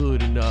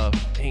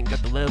ain't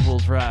got the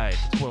levels right.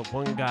 That's what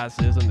one guy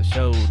says on the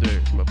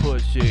shoulder. I'ma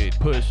push it,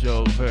 push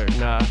over.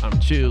 Nah, I'm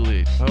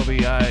chillin'.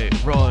 Hobby, I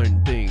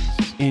run things.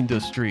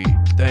 Industry.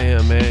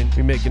 Damn, man.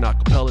 We making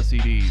acapella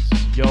CDs.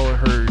 Y'all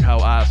heard how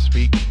I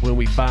speak when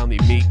we finally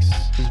mix.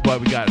 This is why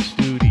we got a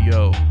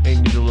studio.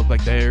 Ain't need to look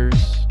like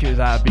theirs. Cause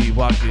I be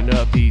walking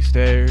up these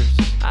stairs.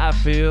 I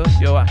feel,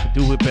 yo, I could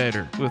do it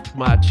better with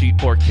my cheap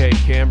 4K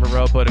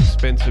camera, but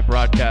expensive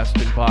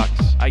broadcasting box.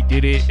 I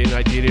did it and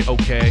I did it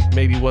okay.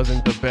 Maybe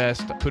wasn't the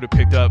best. I could have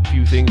picked up a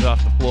few things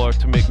off the floor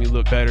to make me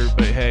look better,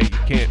 but hey, you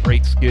can't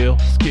rate skill.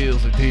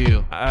 Skill's a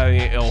deal. I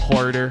ain't El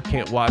Hoarder,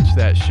 can't watch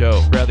that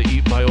show. Rather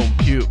eat my own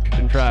puke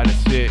than try to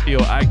sit. Yo,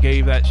 I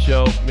gave that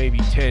show maybe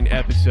 10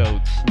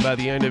 episodes. And by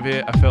the end of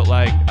it, I felt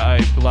like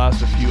I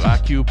lost a few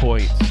IQ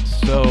points.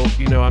 So,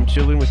 you know, I'm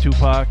chilling with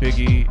Tupac,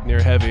 Biggie,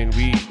 near heaven.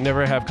 We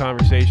never have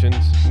conversations,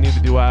 neither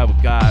do I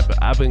with God, but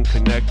I've been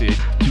connected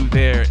to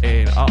there,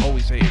 and I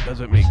always say it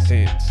doesn't make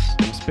sense.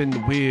 I'm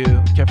spinning the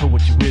wheel, careful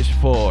what you wish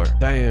for. Damn.